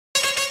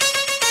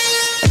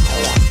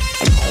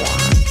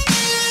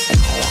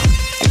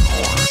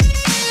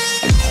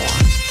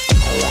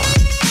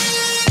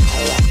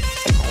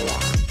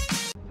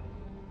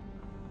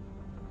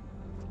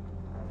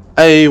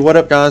Hey, what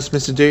up guys,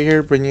 Mr. D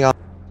here, bringing out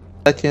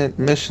the second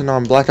mission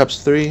on Black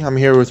Ops 3. I'm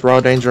here with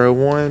Rawdog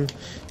 01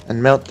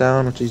 and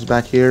Meltdown, which is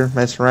back here,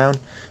 messing around.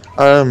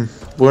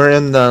 We're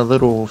in the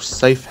little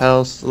safe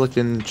house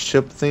looking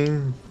ship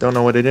thing. Don't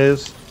know what it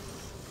is,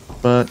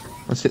 but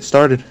let's get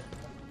started.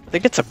 I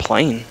think it's a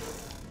plane.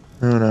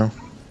 I don't know.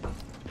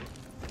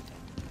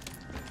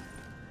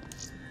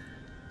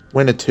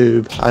 Win a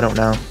tube, I don't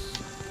know.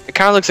 It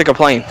kind of looks like a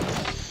plane.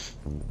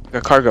 Like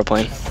a cargo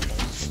plane.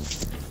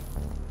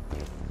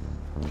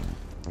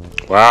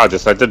 Wow,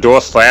 just let the door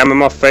slam in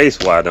my face,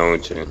 why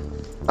don't you?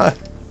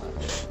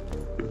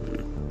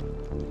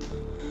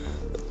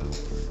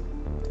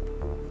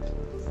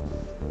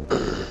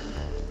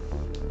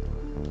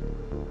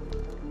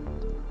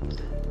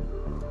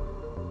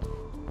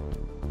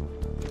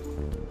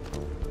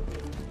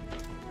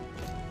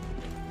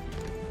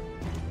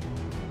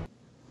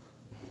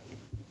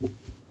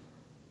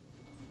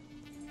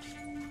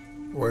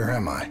 Where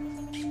am I?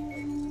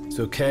 It's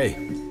okay.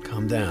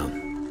 Calm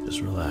down.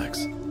 Just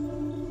relax.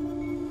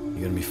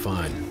 You're gonna be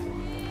fine.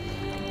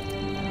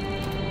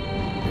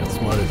 You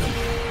outsmarted them.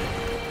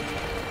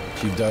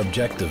 Achieved our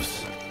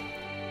objectives.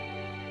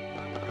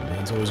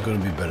 Man's always gonna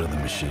be better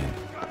than machine.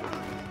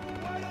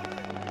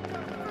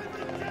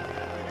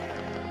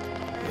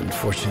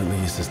 Unfortunately,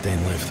 you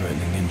sustained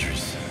life-threatening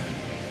injuries.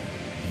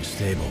 You're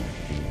stable,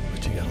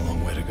 but you got a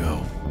long way to go.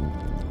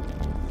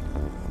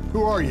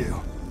 Who are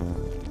you?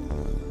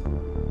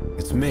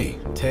 It's me,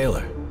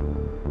 Taylor.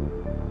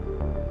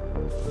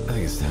 I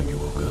think it's time you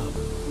woke up,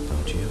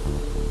 don't you?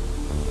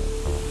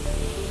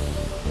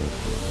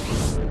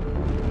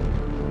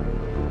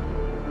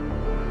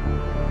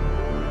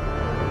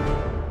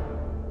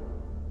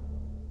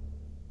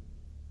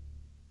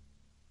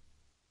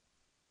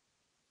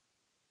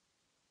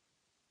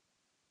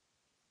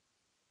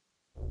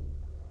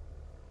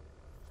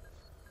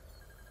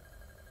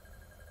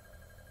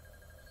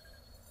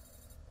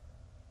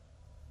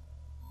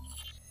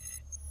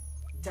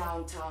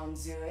 Downtown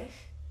Zurich.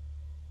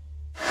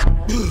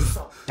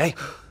 Hey!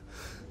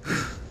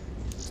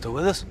 Still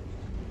with us?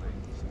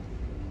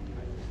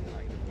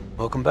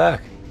 Welcome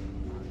back.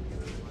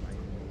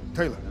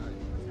 Taylor.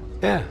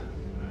 Yeah.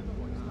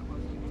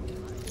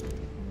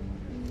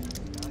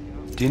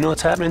 Do you know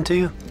what's happening to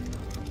you?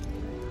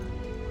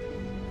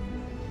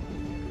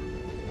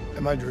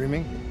 Am I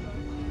dreaming?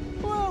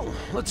 Well,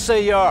 let's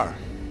say you are.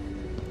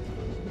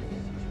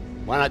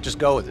 Why not just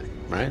go with it,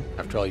 right?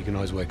 After all, you can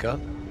always wake up.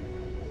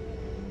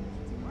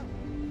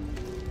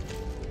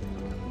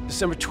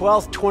 December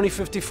 12th,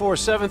 2054,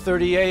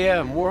 7:30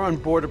 a.m. We're on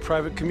board a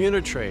private commuter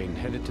train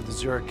headed to the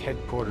Zurich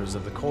headquarters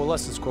of the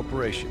Coalescence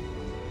Corporation.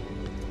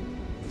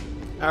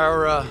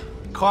 Our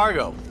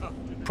cargo,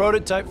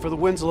 prototype for the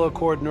Winslow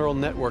Accord Neural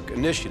Network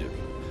Initiative.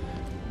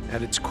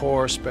 At its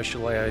core,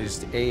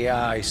 specialized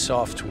AI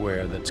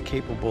software that's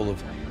capable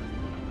of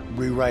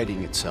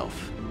rewriting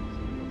itself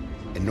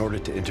in order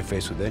to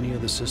interface with any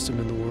other system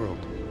in the world.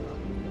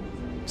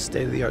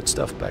 State-of-the-art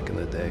stuff back in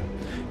the day.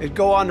 It'd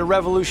go on to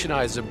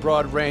revolutionize a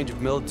broad range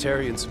of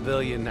military and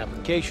civilian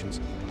applications.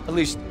 At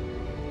least,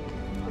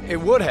 it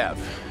would have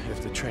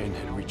if the train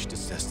had reached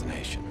its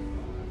destination.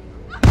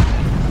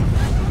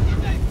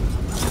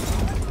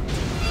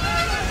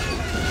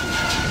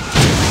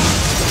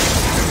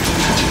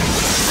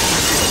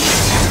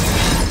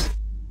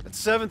 At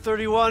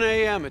 7:31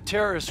 a.m., a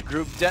terrorist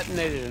group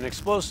detonated an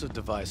explosive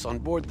device on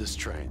board this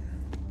train.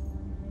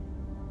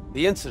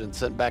 The incident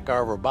sent back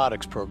our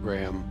robotics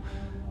program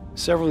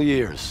several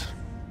years.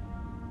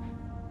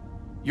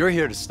 You're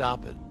here to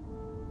stop it.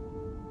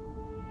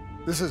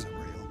 This isn't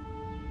real.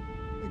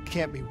 It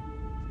can't be.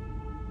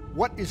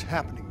 What is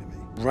happening to me?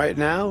 Right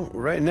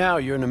now,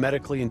 you're in a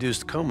medically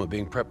induced coma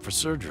being prepped for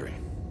surgery.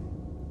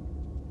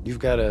 You've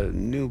got a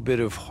new bit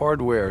of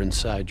hardware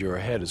inside your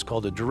head. It's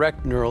called a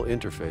direct neural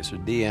interface, or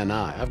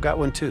DNI. I've got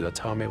one too. That's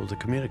how I'm able to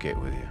communicate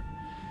with you.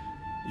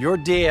 Your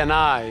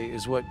DNI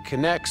is what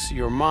connects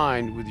your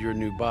mind with your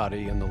new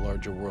body and the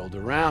larger world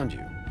around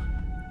you.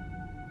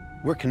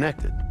 We're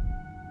connected.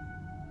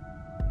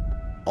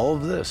 All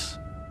of this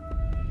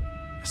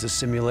is a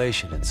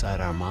simulation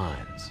inside our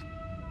minds.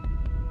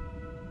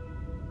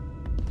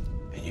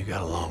 And you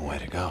got a long way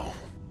to go.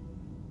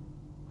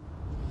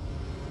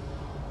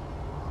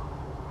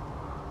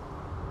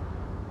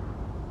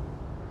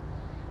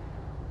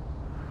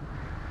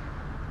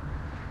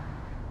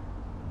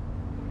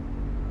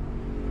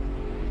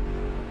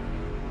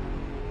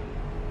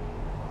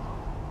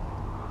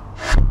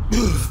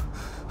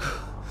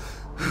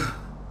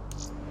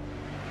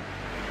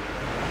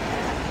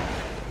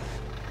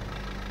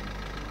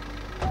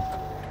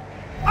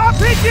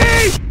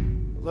 RPG!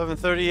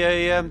 11:30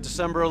 a.m.,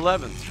 December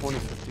 11th,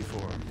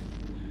 2054.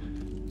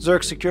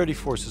 Zurich security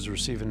forces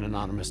receive an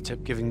anonymous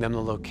tip giving them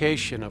the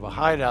location of a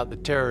hideout the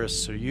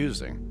terrorists are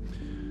using.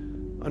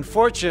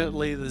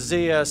 Unfortunately, the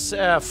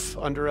ZSF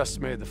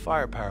underestimated the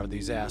firepower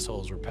these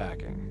assholes were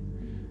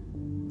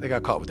packing. They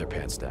got caught with their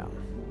pants down,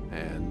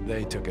 and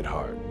they took it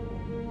hard.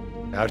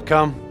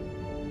 Outcome?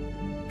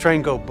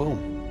 Train go boom.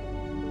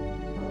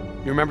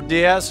 You remember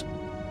Diaz?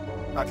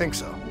 I think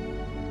so.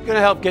 Gonna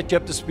help get you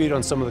up to speed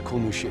on some of the cool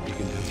new shit you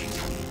can do.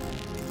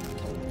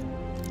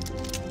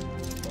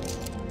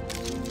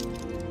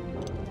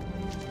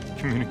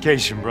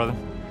 Communication, brother.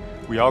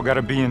 We all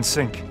gotta be in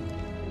sync.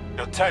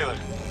 Yo, Taylor,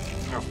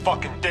 you're a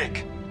fucking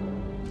dick.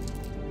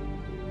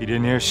 You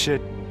didn't hear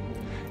shit?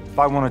 If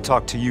I want to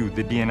talk to you,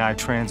 the DNI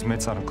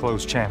transmits on a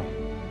closed channel.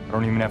 I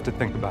don't even have to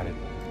think about it.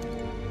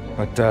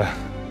 But,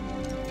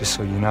 just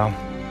so you know,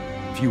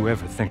 if you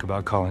ever think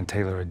about calling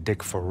Taylor a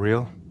dick for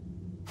real,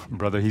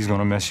 brother, he's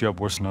gonna mess you up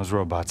worse than those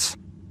robots.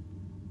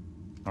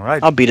 All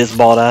right? I'll beat his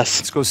bald ass.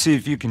 Let's go see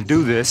if you can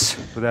do this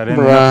without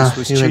ending up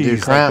with Swiss you gonna do cheese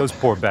like crap. those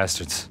poor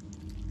bastards.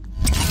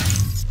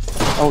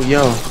 Oh,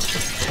 yo.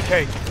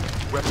 Okay,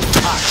 weapons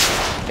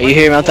hot. Are you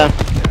here, Meltdown?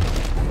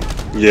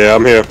 Yeah,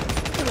 I'm here.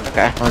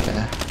 Okay.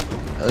 Okay.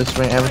 At least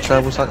we ain't having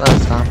troubles like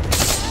last time.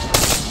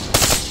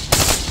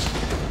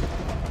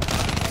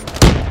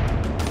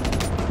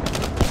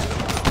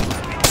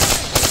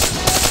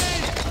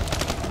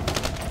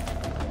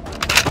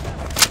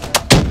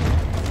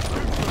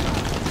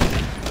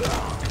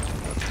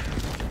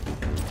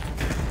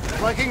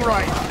 Flanking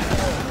right.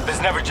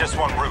 There's never just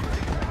one route.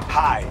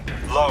 High,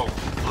 low,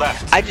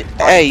 left.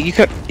 Hey, you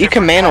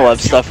can mana web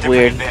stuff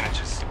weird.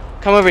 Advantages.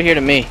 Come over here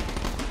to me.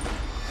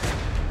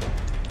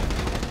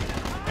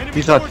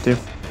 He's up to.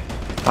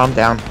 I'm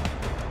down.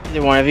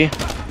 Either one of you.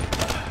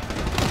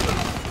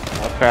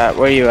 Oh crap,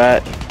 where are you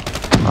at?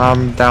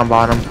 I'm down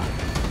bottom.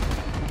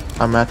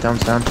 I'm at down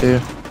too.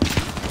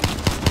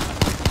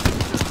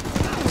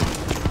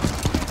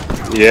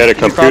 Yeah, the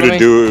follow computer me?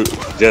 dude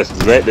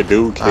just let the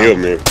dude kill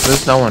me.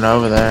 There's no one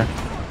over there.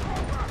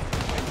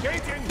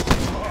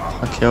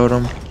 I killed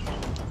him.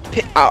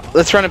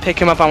 Let's run and pick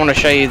him up. I want to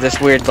show you this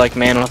weird like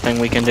mana thing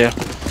we can do.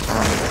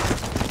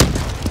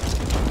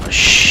 Oh,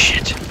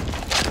 shit.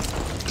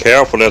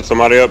 Careful, there's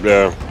somebody up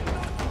there.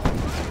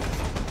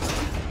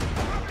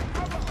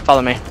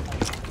 Follow me.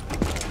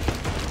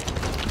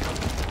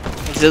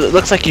 It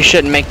looks like you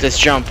shouldn't make this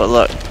jump, but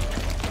look.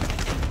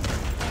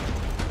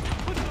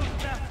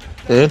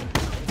 Dude.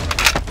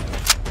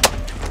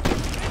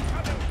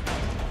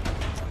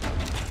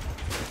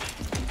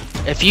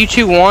 If you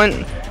two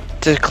want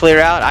to clear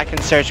out, I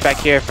can search back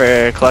here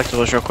for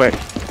collectibles real quick.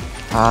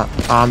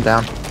 I'm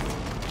down.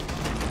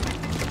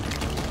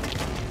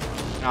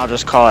 I'll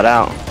just call it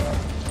out.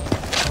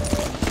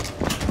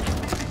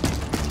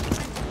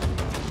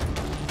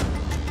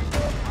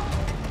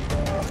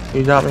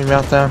 You got me,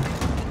 Meltdown?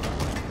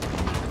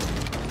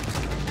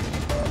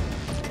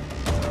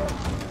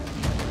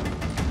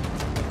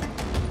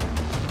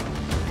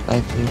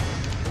 Thank you.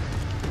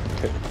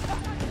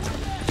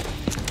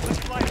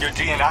 Your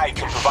DNI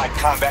can provide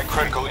combat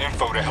critical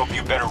info to help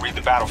you better read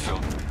the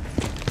battlefield.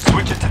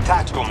 Switch it to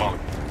tactical mode.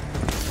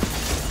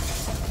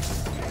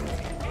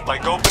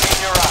 Like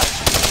opening your eyes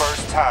for the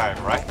first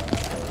time, right?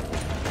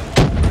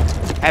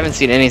 I haven't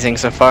seen anything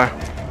so far.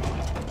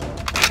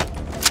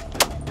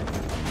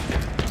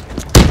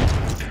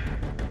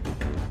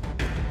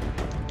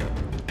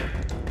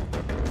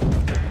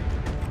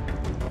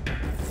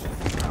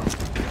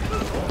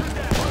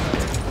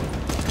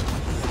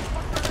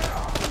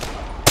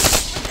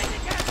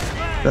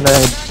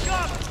 Grenade.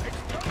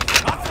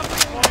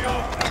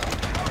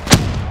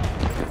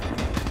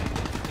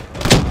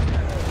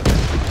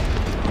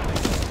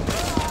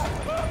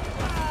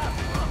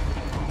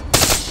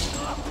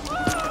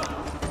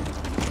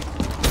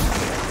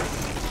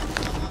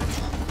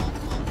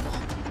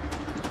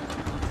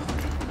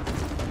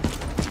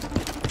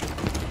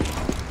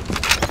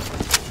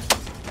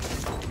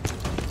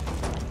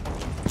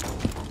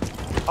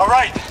 All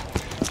right,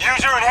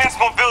 use your enhanced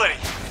mobility.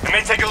 It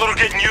may take a little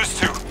getting used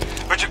to,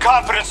 but your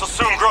confidence will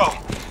soon grow.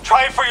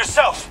 Try it for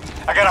yourself.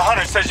 I got a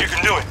hunter says you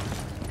can do it.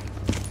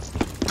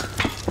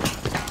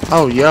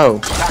 Oh, yo.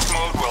 Attack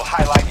mode will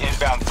highlight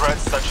inbound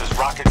threats such as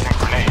rockets and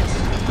grenades.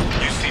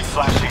 You see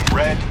flashing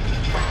red,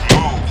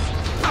 move.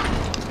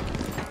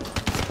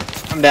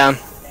 I'm down.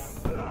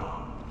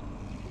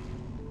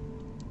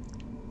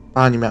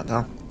 On you,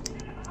 Meltdown.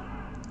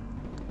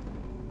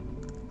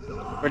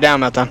 We're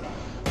down, Meltdown.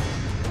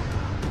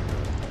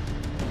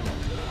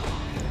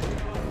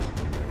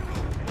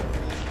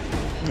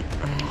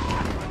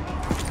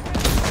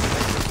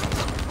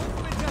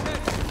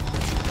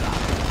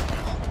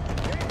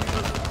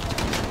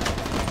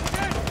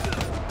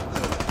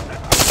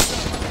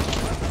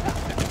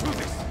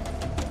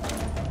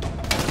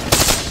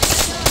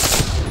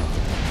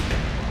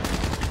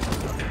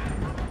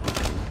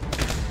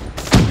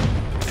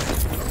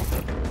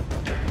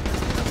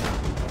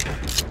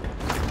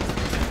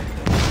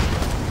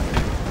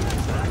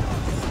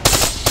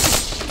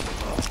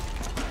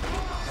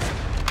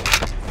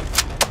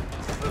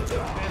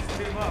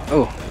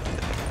 Oh.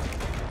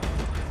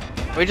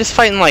 Are we just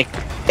fighting like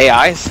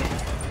AIs?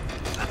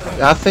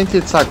 I think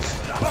it's like,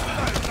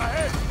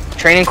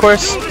 Training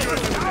course?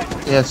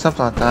 yeah,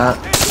 something like that.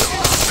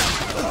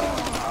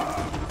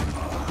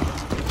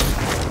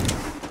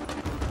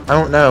 I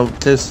don't know,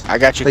 just I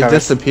got you they covered.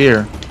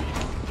 disappear.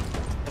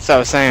 That's what I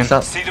was saying. It's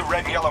not, See the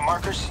red and yellow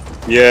markers?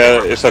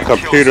 Yeah, it's a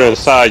computer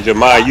inside your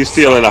mind. You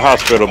still in the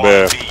hospital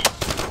bed.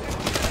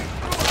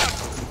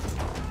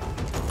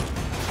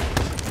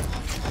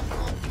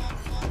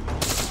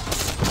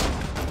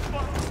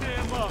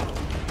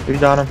 You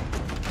got him.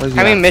 Where's he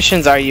How many at?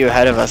 missions are you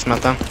ahead of us,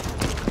 Meltdown?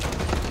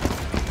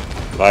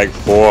 Like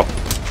 4.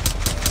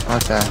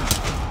 Okay.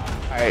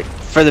 Alright,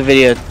 for the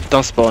video,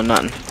 don't spoil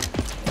nothing.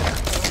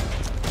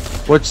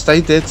 Which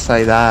they did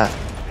say that.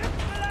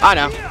 I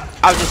know.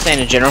 I was just saying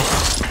in general.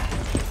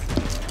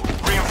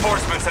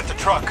 Reinforcements at the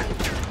truck.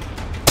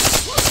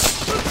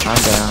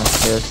 I'm down.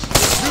 Yes.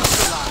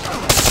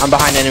 I'm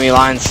behind enemy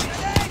lines.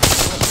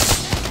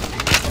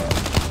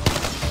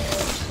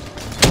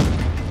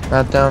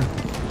 Not down.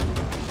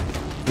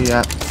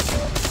 Yeah.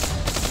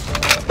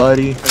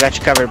 Buddy. I got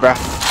you covered, bro.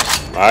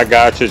 I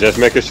got you. Just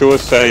making sure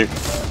it's safe.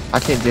 I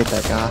can't get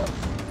that guy.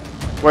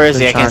 Where is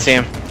he? I Good can't see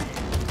him.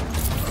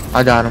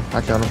 I got him.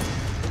 I killed him.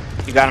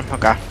 You got him?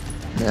 Okay.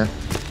 Yeah.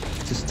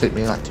 Just took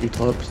me like 2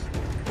 clips.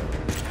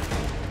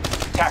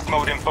 Attack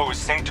mode info is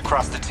synced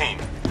across the team.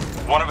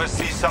 One of us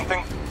sees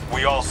something,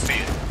 we all see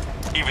it,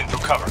 even through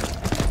cover.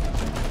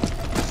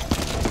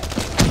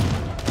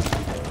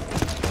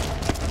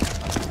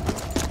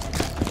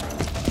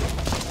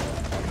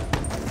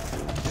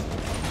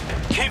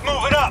 Keep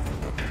moving up!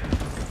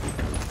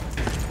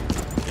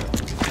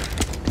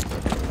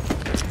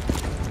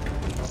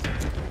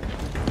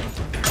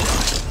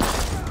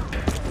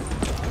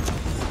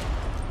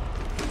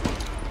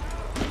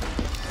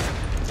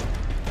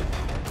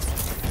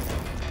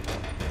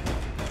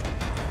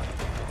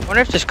 I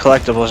wonder if there's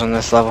collectibles on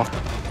this level.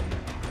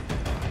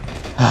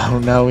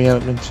 Oh no, we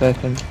haven't been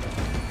checking.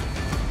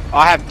 Oh,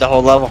 I have the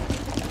whole level.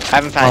 I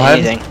haven't found Oh, have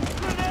anything.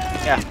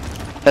 Yeah.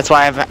 That's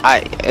why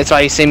it's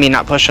why you see me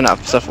not pushing up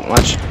so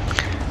much.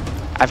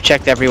 I've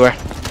checked everywhere.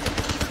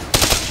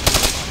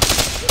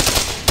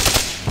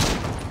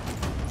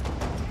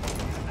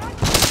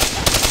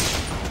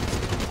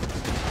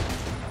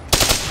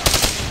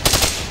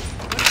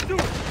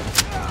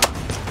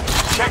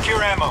 Check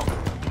your ammo.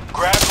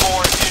 Grab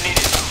more if you need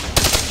it.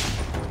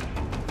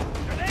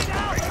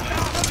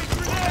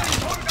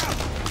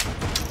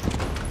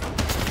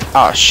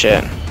 Oh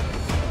shit.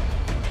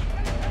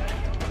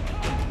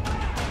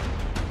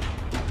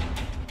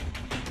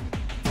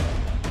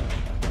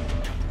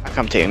 I'll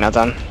come to you, not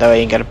done. That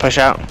way you can get a push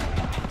out.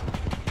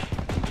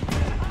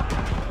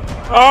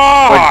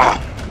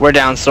 Ah! We're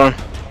down, Storm.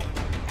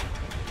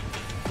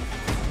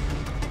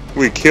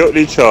 We killed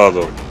each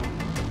other.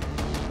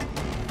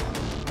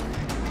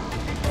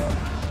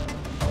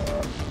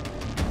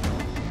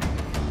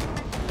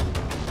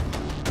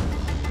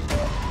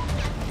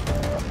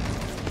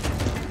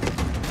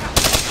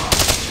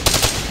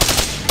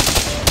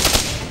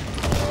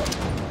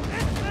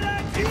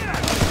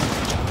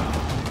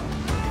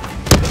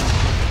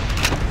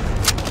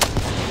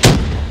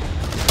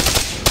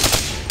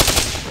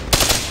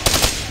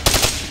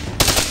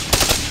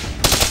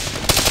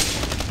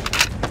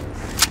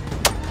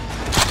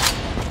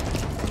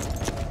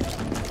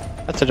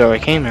 That's the door we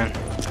came in.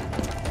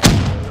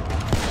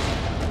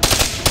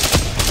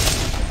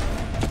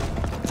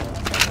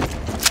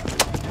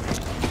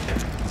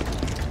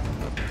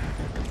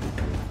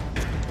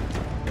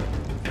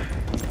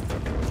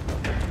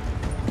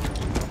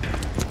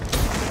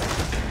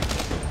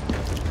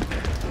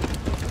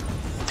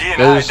 D&I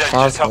There's doesn't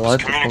five just help us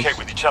electricals. communicate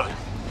with each other.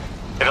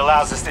 It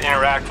allows us to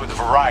interact with a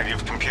variety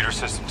of computer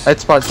systems. That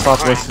spot stop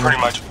including listening.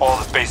 pretty much all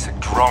the basic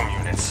drone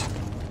units.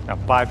 Now,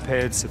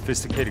 bipeds,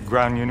 sophisticated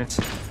ground units,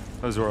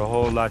 those are a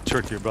whole lot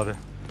trickier, brother.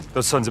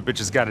 Those sons of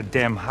bitches got a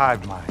damn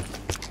hive mind.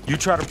 You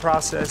try to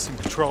process and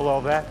control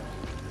all that,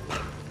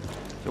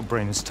 your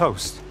brain is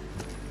toast.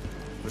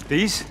 But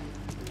these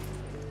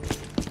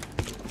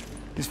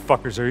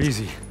fuckers are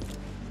easy.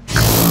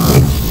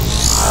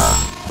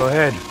 Go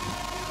ahead.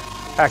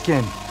 Hack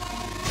in. Go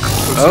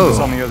see what's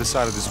on the other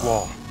side of this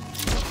wall.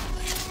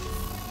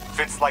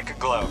 Fits like a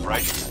glove,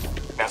 right?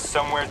 Now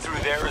somewhere through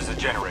there is a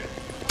generator.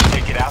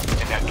 Take it out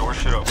and that door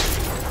should open.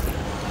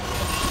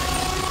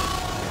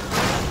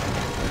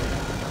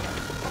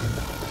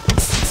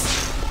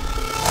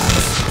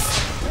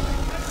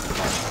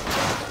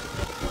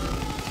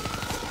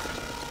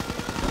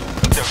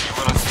 So you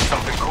wanna see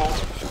something cool?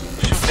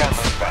 Shoot down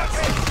those bats.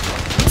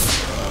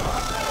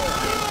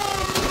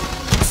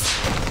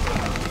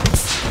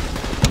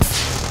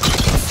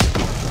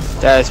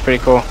 That is pretty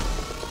cool.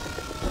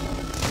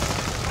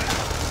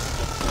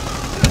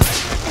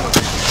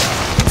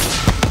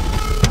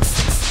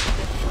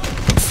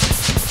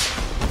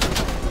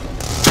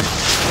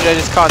 Dude, I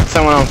just caught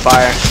someone on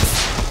fire.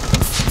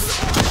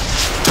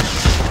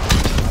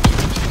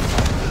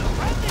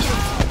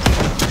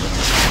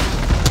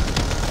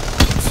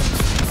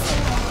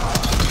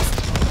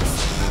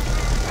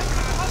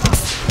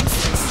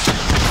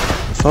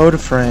 Photo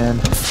friend.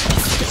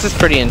 This is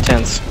pretty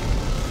intense.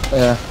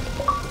 Yeah.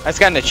 I just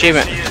got an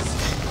achievement.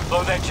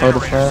 Blow that Photo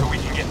generator friend. so we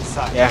can get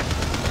inside. Yeah.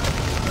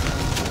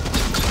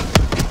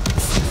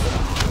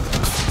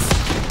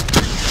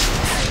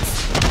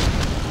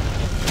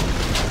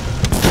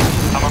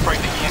 I'm afraid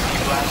the EMP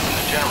blast from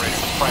the generator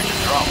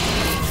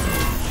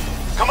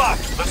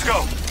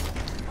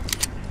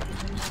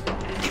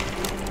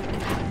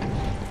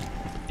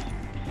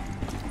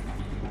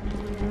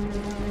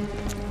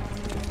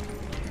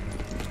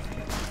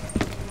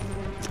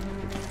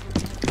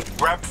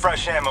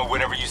fresh ammo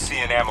whenever you see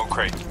an ammo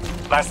crate.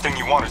 Last thing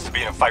you want is to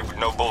be in a fight with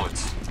no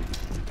bullets.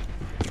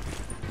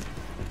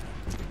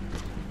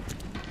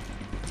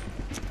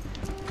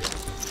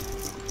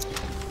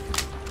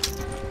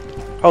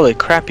 Holy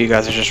crap, you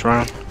guys are just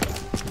running.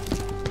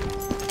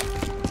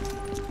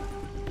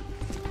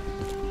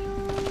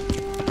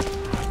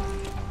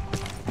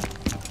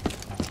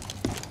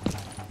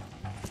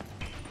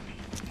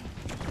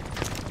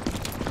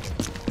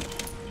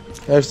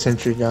 There's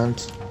sentry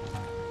guns.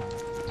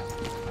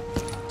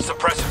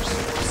 Suppressors,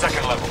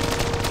 second level.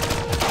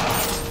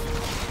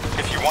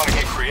 If you want to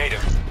get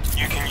creative,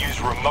 you can use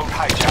remote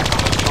hijack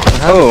on the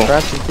turret. How the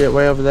crap did you get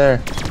way over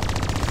there?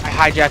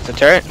 I hijacked the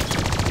turret.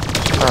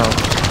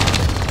 Oh.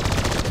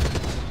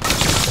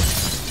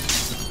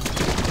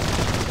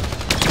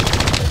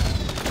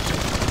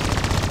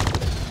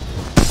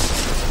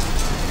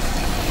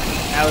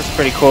 That was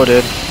pretty cool,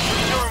 dude.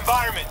 Choose your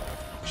environment.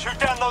 Shoot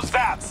down those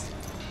VAPs.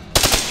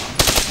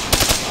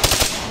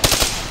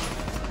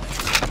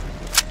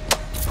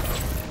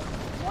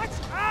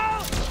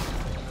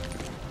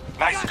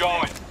 Nice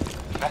going.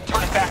 Now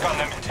turn it back on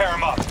them and tear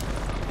them up.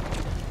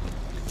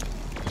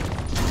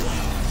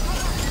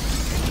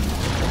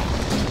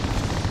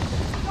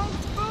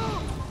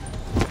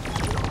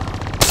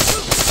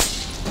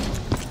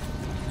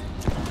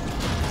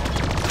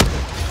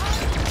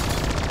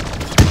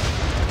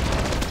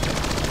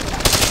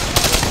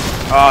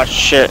 Oh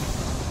shit.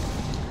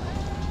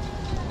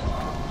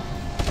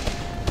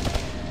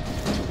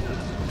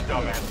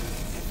 Dumbass.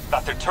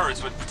 Thought their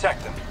turrets would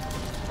protect them.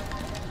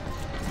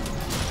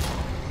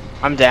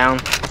 I'm down.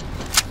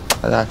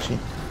 I got you.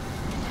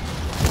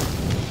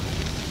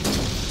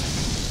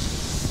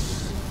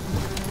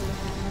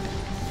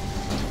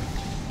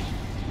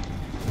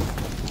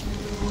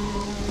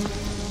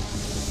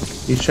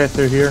 You straight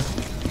through here?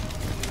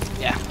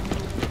 Yeah.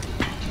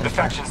 The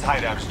faction's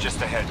hideout is just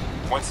ahead.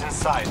 Once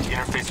inside,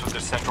 interface with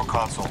their central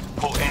console.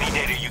 Pull any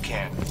data you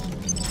can.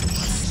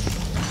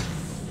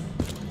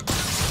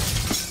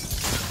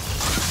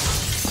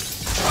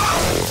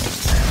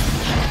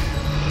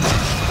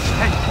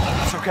 Hey,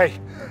 it's okay.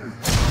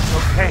 It's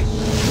okay.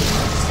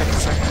 Just take a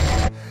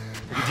second.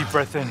 Take a deep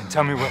breath in and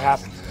tell me what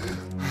happened.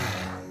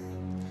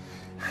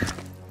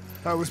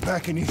 I was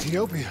back in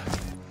Ethiopia.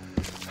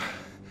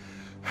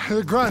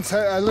 The grunts,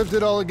 I lived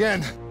it all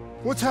again.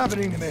 What's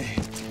happening to me?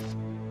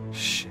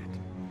 Shit.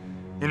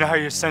 You know how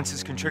your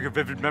senses can trigger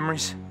vivid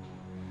memories?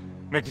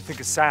 Make you think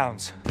of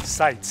sounds,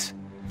 sights,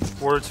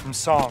 words from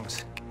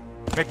songs.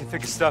 Make you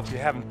think of stuff you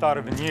haven't thought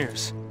of in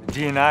years. The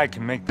DNI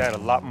can make that a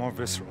lot more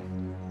visceral.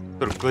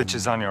 Little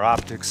glitches on your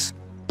optics,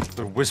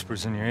 little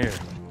whispers in your ear.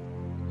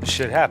 This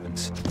shit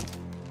happens.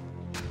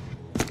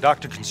 The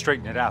doctor can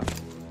straighten it out.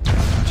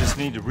 You just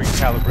need to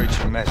recalibrate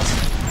your meds.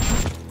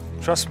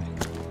 Trust me,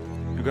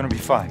 you're gonna be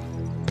fine.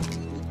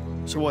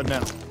 So what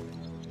now?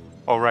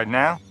 Oh, right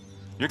now,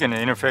 you're gonna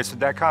interface with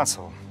that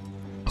console.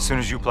 As soon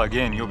as you plug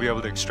in, you'll be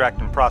able to extract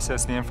and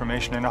process the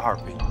information in a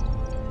heartbeat.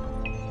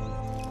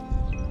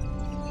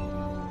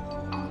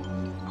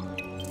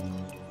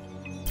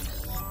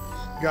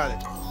 Got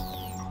it.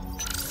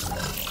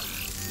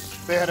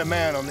 They had a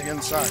man on the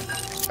inside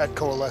at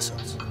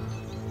Coalescence.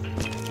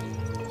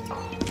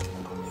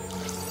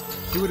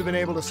 He would have been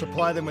able to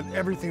supply them with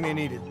everything they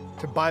needed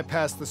to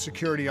bypass the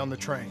security on the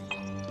train.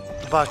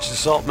 The botched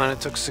assault, man,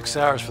 it took 6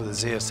 hours for the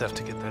ZSF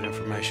to get that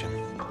information.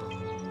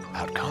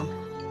 Outcome?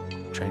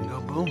 Train go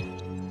boom.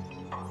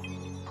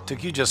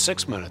 Took you just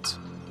 6 minutes.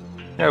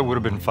 Yeah, it would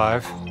have been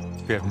 5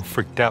 if you hadn't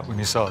freaked out when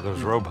you saw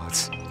those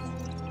robots.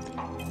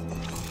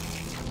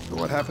 So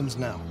what happens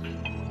now?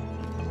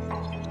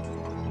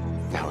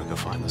 Now we go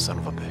find the son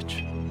of a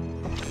bitch.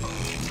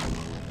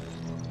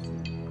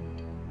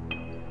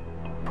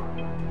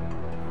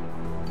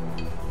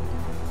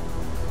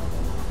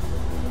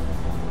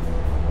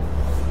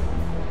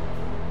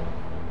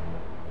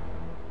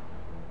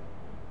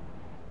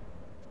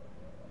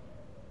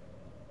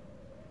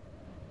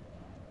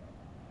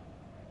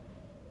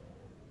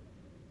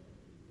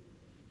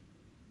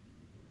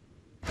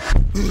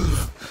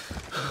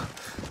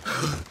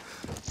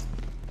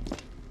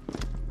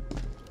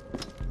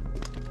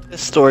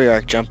 This story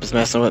arc jump is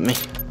messing with me.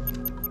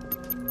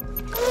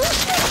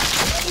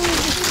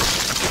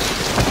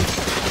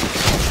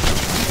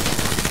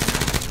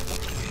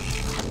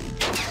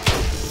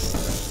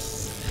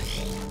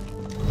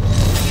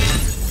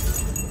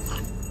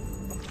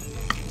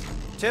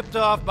 Tipped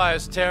off by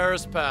his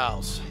terrorist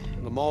pals.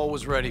 The mole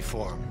was ready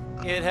for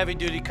him. He had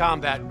heavy-duty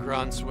combat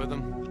grunts with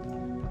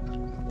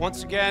him.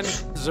 Once again,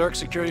 Zerg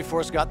security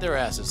force got their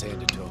asses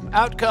handed to him.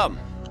 Outcome.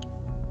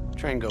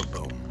 Train go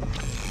boom.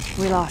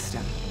 We lost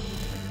him.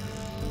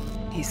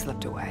 He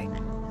slipped away.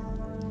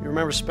 You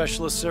remember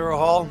Specialist Sarah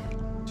Hall?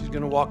 She's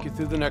gonna walk you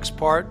through the next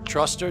part.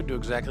 Trust her, do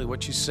exactly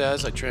what she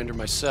says. I trained her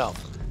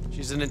myself.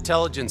 She's an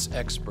intelligence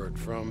expert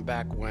from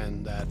back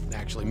when that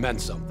actually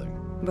meant something.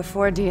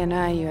 Before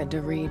DNI, you had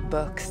to read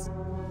books.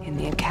 In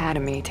the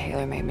academy,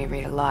 Taylor made me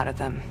read a lot of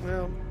them.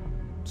 Well,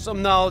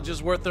 some knowledge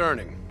is worth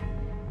earning,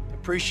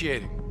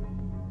 appreciating.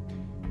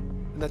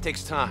 And that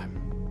takes time.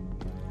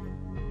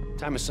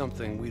 Time is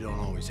something we don't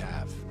always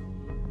have.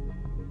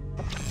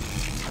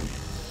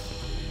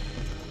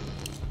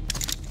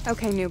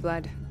 Okay, New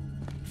Blood.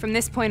 From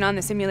this point on,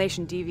 the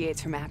simulation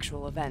deviates from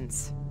actual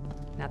events.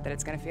 Not that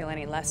it's gonna feel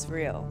any less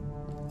real.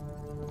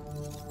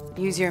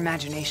 Use your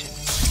imagination.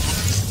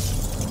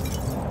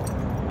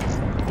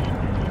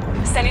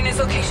 Sending his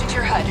location to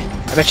your HUD.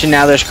 I bet you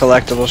now there's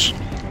collectibles.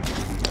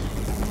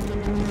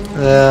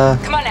 Yeah.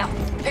 Come on now,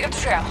 pick up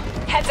the trail.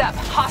 Heads up,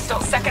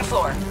 hostile, second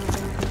floor.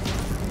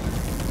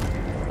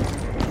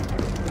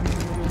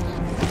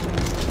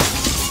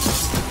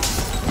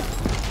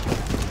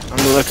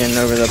 I'm looking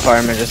over the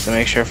apartment just to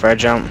make sure if I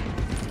jump.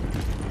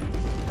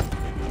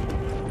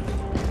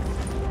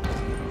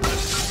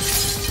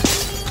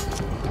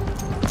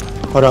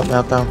 Hold up,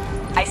 Meltdown.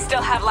 I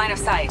still have line of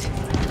sight.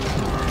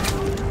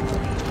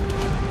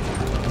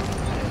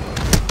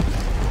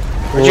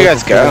 Where'd you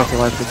guys go?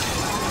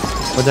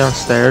 We're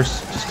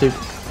downstairs. Just do.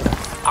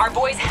 Our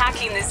boy's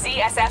hacking the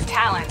ZSF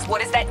talents.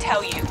 What does that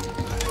tell you?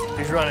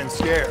 He's running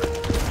scared,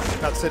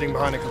 not sitting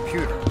behind a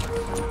computer.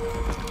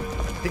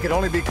 He could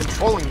only be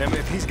controlling them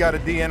if he's got a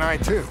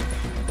DNI too.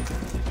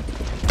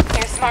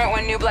 You're a smart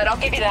one, New Blood. I'll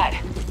give you that.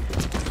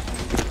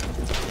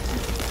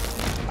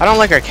 I don't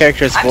like our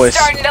character's I'm voice.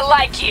 starting to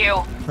like you.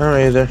 I don't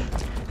either.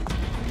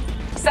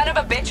 Son of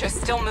a bitch is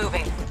still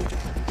moving.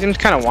 Seems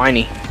kind of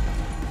whiny.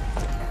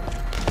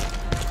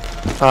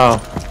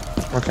 Oh.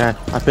 Okay.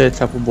 I put a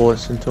couple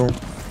bullets into him.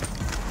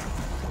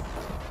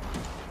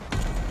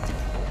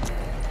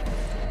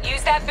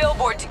 Use that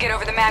billboard to get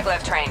over the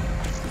maglev train.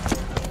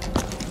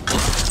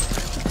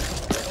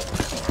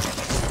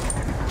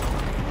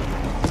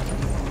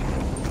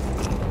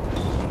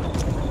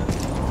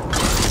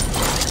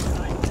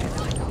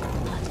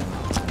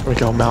 We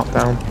go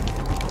Meltdown.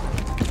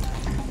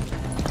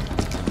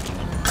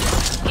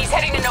 He's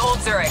heading into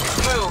Old Zurich.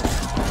 Move.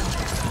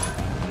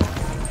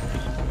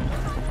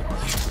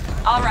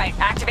 All right,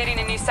 activating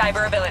a new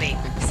cyber ability.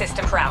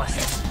 System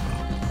paralysis.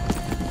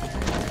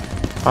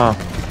 Oh.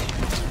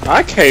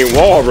 I can't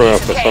wall run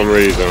for some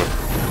reason.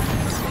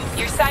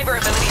 Your cyber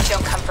abilities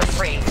don't come for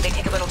free. They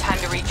take a little time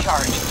to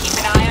recharge. Keep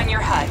an eye on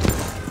your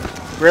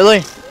HUD.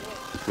 Really?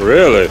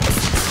 Really?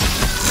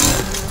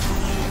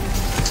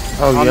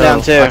 Oh, I'm yo,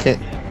 down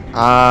too.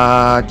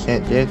 I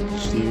can't get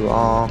you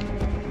all.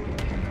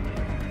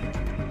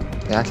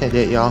 Yeah, I can't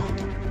get y'all.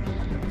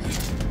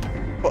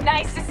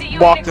 Nice to see you.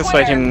 Walk this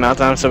way to him,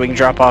 Meltdown, so we can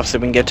drop off so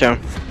we can get to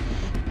him.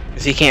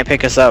 Because he can't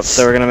pick us up,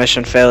 so we're gonna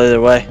mission fail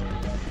either way.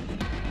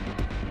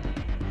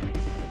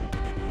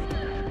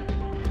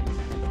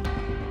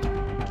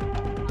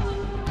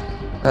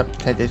 Oh,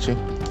 can't get you.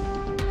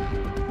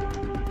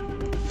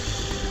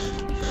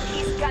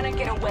 He's gonna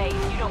get away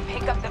if you don't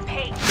pick up the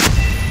pace.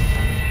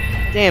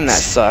 Damn,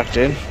 that sucked,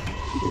 dude.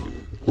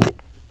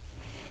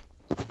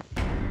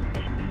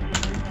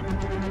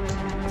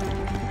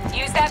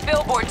 Use that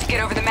billboard to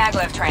get over the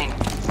maglev train.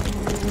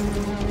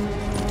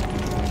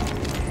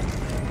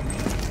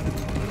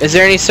 Is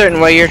there any certain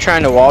way you're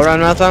trying to wall run,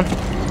 Meltdown?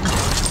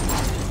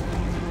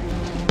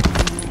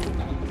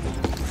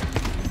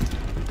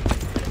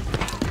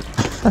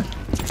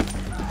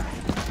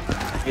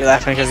 You're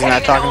laughing because he's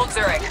not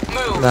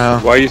talking? No.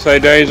 Why you say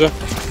Deja?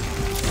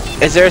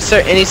 Is there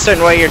any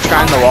certain way you're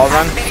trying to wall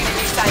run?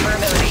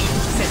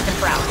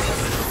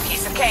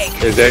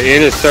 Is there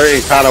any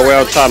certain kind of way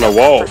I'm trying to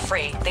wall?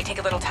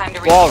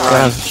 Wall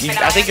run.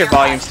 I think your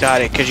volume's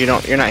got it because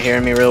you're not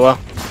hearing me real well.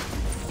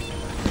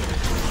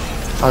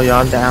 Oh, yeah,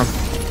 I'm down.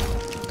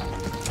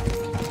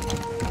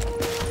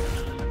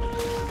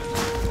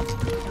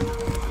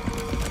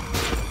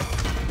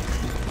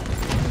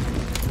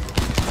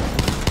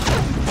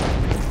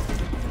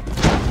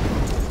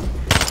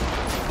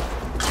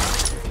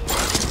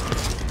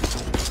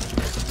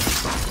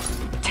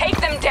 Take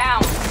them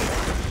down.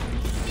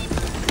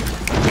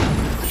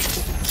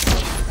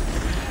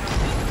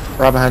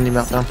 Right behind you,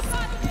 Meltdown.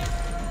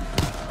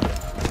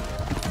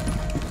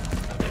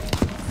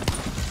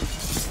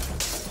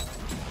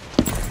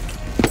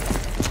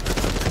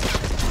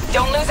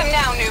 Don't lose him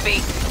now,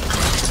 newbie.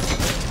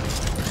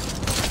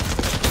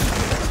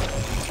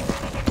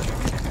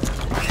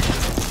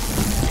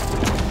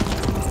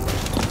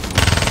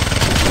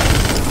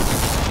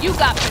 You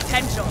got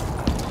potential.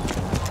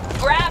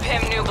 Grab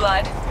him, New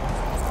Blood.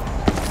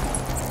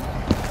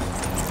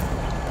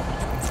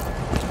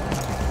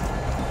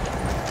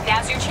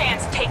 Now's your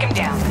chance. Take him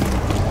down.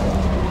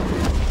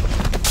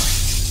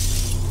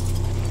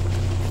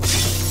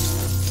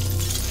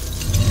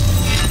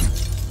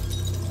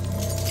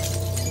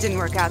 Didn't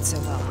work out so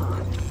well,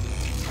 huh?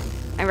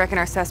 I reckon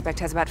our suspect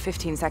has about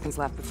 15 seconds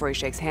left before he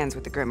shakes hands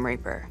with the Grim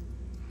Reaper.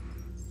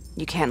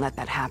 You can't let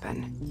that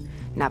happen.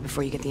 Not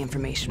before you get the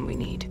information we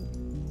need.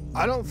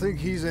 I don't think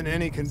he's in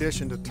any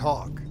condition to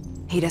talk.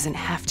 He doesn't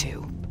have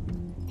to.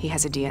 He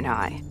has a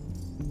DNI.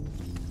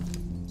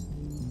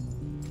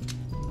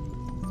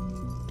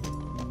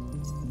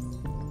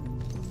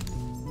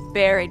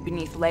 Buried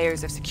beneath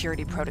layers of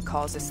security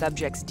protocols, the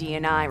subject's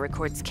DNI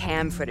records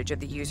cam footage of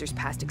the user's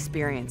past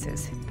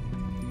experiences.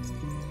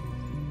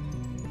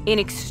 In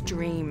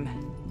extreme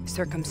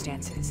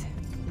Circumstances.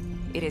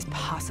 It is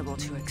possible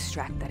to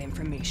extract that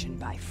information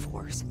by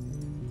force.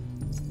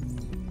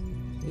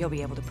 You'll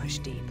be able to push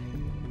deep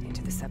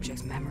into the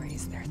subject's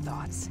memories, their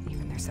thoughts,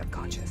 even their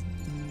subconscious.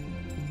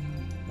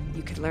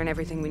 You could learn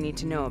everything we need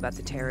to know about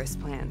the terrorist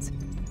plans.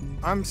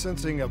 I'm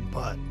sensing a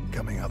butt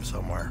coming up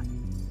somewhere.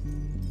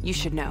 You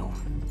should know.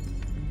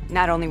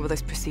 Not only will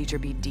this procedure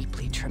be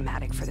deeply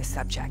traumatic for the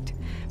subject,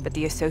 but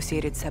the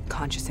associated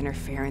subconscious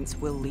interference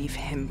will leave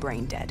him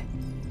brain dead.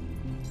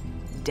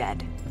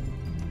 Dead.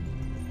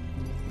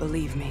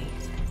 Believe me,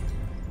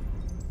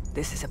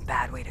 this is a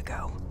bad way to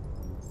go.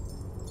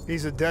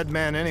 He's a dead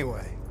man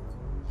anyway.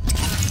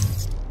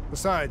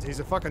 Besides, he's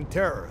a fucking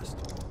terrorist.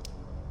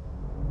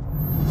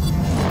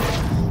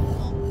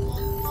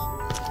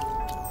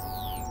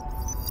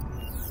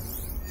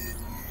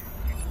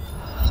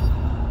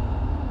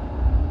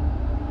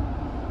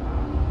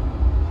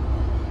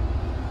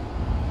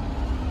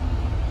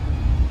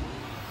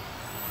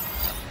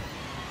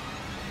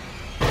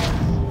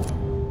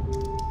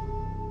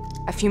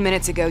 A few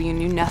minutes ago, you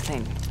knew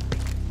nothing.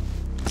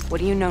 What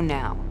do you know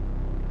now?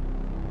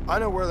 I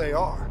know where they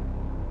are.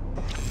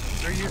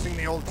 They're using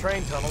the old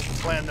train tunnels to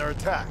plan their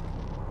attack.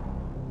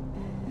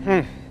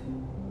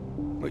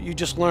 What you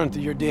just learned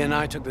that your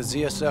DNI took the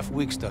ZSF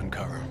weeks to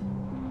uncover.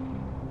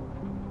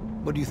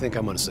 What do you think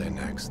I'm gonna say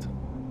next?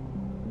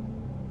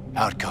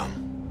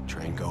 Outcome.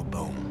 Train go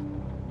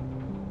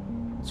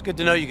boom. It's good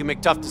to know you can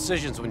make tough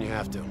decisions when you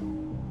have to.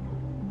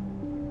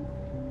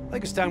 I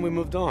think it's time we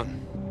moved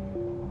on.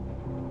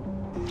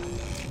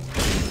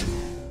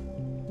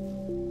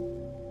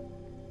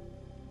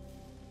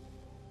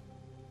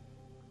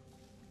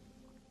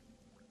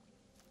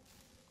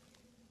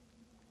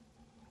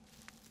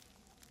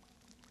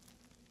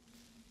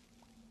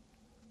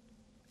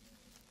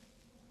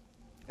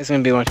 It's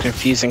gonna be one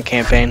confusing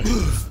campaign.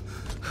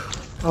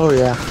 Oh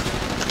yeah.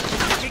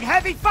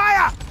 Heavy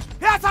fire!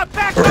 Here's a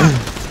backup!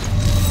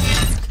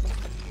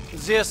 The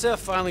ZSF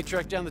finally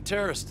tracked down the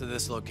terrorists to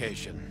this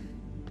location.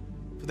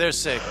 For their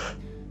sake,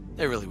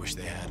 they really wish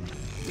they had.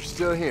 You're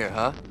still here,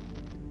 huh?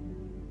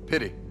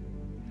 Pity.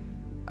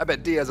 I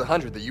bet D has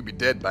 100 that you'd be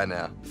dead by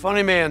now.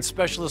 Funny man,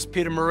 Specialist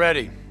Peter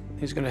Moretti.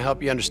 He's gonna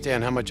help you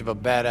understand how much of a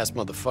badass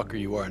motherfucker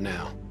you are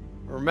now.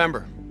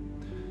 Remember,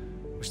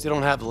 we still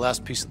don't have the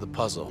last piece of the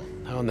puzzle.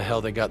 How in the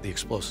hell they got the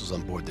explosives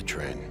on board the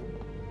train?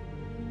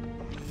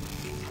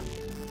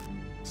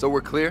 So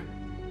we're clear?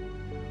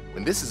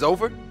 When this is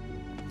over,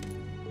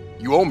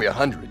 you owe me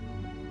 100.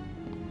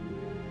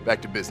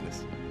 Back to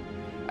business.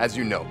 As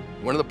you know,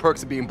 one of the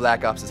perks of being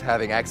Black Ops is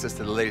having access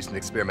to the latest in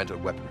experimental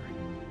weaponry.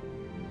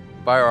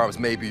 Firearms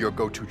may be your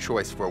go-to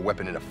choice for a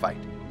weapon in a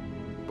fight.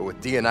 But with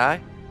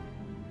DNI,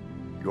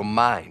 your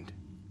mind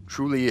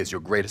truly is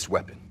your greatest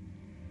weapon.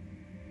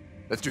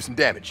 Let's do some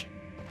damage.